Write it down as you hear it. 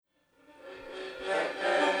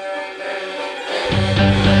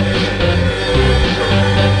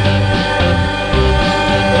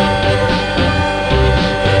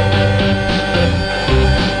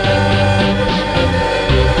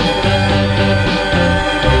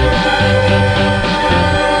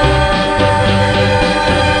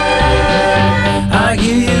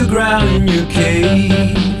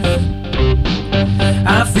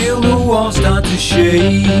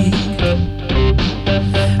take.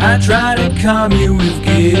 I try to calm you with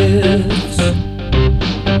gifts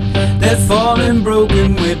that fall in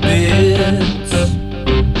broken with bits.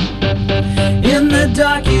 In the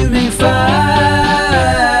dark you may fight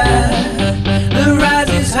the rise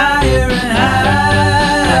is higher and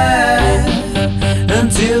high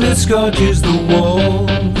until it scorches the walls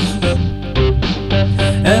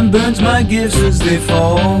and burns my gifts as they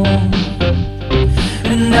fall.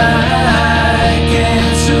 And I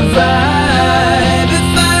can't survive